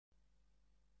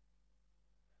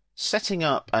Setting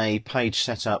up a page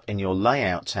setup in your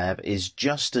Layout tab is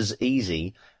just as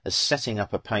easy as setting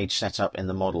up a page setup in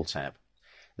the Model tab.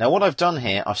 Now what I've done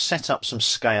here, I've set up some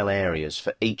scale areas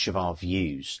for each of our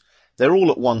views. They're all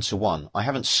at 1:1. I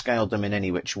haven't scaled them in any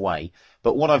which way,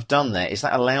 but what I've done there is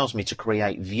that allows me to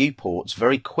create viewports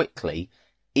very quickly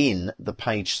in the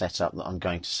page setup that I'm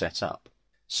going to set up.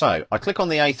 So I click on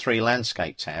the A3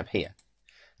 Landscape tab here.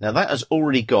 Now that has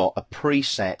already got a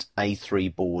preset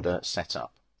A3 border set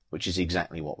up, which is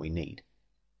exactly what we need.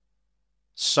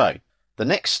 So the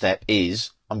next step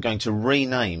is I'm going to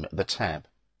rename the tab.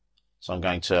 So I'm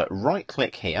going to right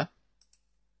click here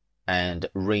and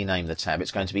rename the tab.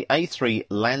 It's going to be A3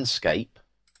 Landscape,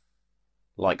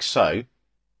 like so.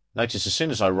 Notice as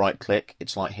soon as I right click,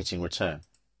 it's like hitting return.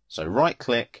 So right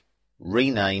click,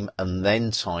 rename, and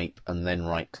then type, and then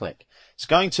right click. It's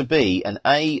going to be an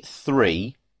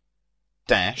A3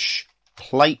 dash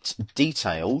plate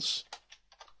details,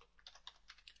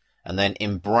 and then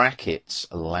in brackets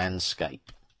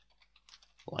landscape,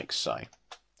 like so,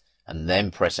 and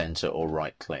then press enter or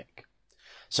right click.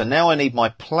 So now I need my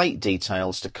plate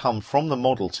details to come from the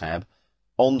Model tab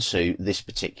onto this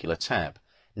particular tab.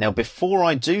 Now before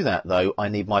I do that though, I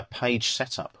need my page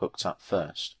setup hooked up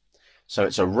first. So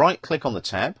it's a right click on the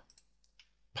tab,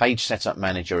 page setup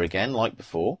manager again like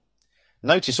before.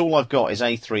 Notice all I've got is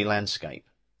A3 landscape.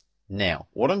 Now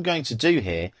what I'm going to do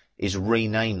here is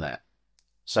rename that.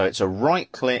 So it's a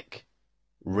right click,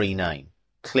 rename.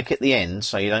 Click at the end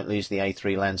so you don't lose the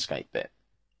A3 landscape bit.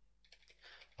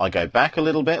 I go back a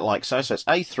little bit like so. So it's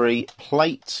A3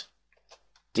 plate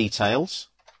details,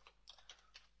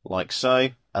 like so,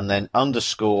 and then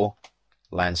underscore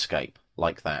landscape,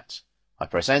 like that. I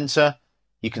press enter.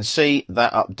 You can see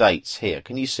that updates here.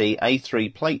 Can you see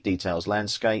A3 plate details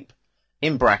landscape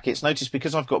in brackets? Notice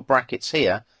because I've got brackets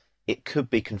here, it could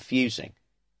be confusing.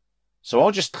 So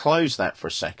I'll just close that for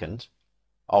a second.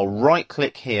 I'll right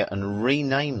click here and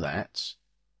rename that.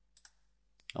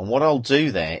 And what I'll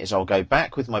do there is I'll go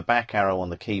back with my back arrow on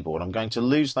the keyboard. I'm going to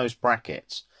lose those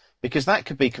brackets because that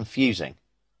could be confusing.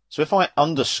 So if I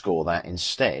underscore that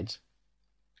instead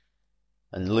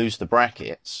and lose the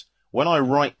brackets, when I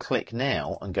right click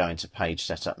now and go into Page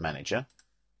Setup Manager,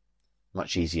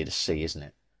 much easier to see, isn't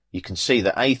it? You can see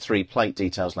the A3 Plate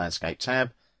Details Landscape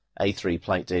tab, A3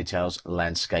 Plate Details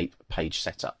Landscape Page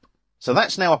Setup. So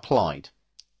that's now applied.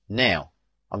 Now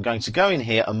I'm going to go in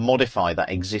here and modify that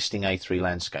existing A3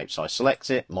 landscape. So I select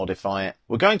it, modify it.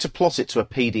 We're going to plot it to a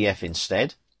PDF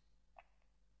instead.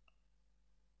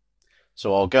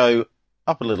 So I'll go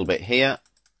up a little bit here.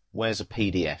 Where's a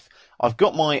PDF? I've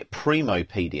got my Primo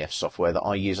PDF software that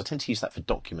I use. I tend to use that for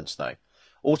documents though.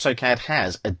 Autocad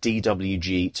has a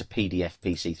DWG to PDF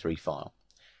PC3 file.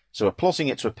 So we're plotting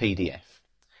it to a PDF.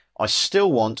 I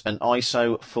still want an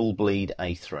ISO full bleed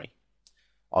A3.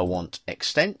 I want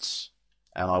extents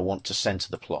and I want to center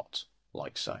the plot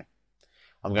like so.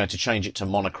 I'm going to change it to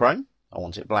monochrome. I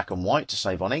want it black and white to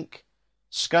save on ink.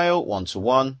 Scale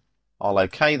 1:1. I'll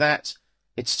OK that.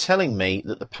 It's telling me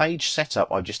that the page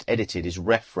setup I've just edited is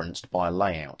referenced by a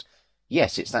layout.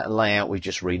 Yes, it's that layout we've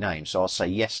just renamed, so I'll say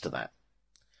yes to that.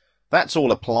 That's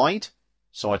all applied,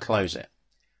 so I close it.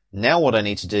 Now what I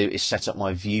need to do is set up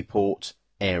my viewport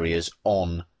areas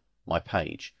on my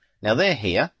page. Now they're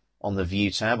here on the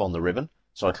View tab on the ribbon,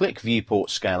 so I click Viewport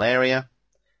Scale Area,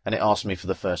 and it asks me for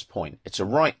the first point. It's a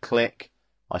right click,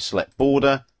 I select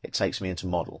Border, it takes me into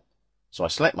Model. So I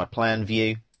select my plan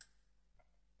view,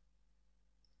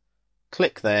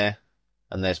 click there,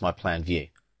 and there's my plan view.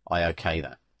 I OK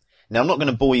that. Now I'm not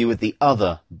going to bore you with the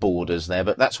other borders there,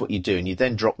 but that's what you do, and you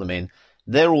then drop them in.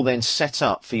 They're all then set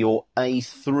up for your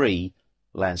A3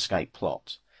 landscape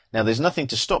plot. Now there's nothing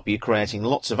to stop you creating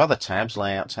lots of other tabs,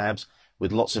 layout tabs,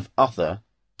 with lots of other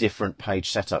different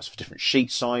page setups for different sheet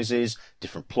sizes,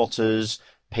 different plotters,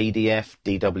 PDF,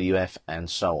 DWF, and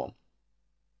so on.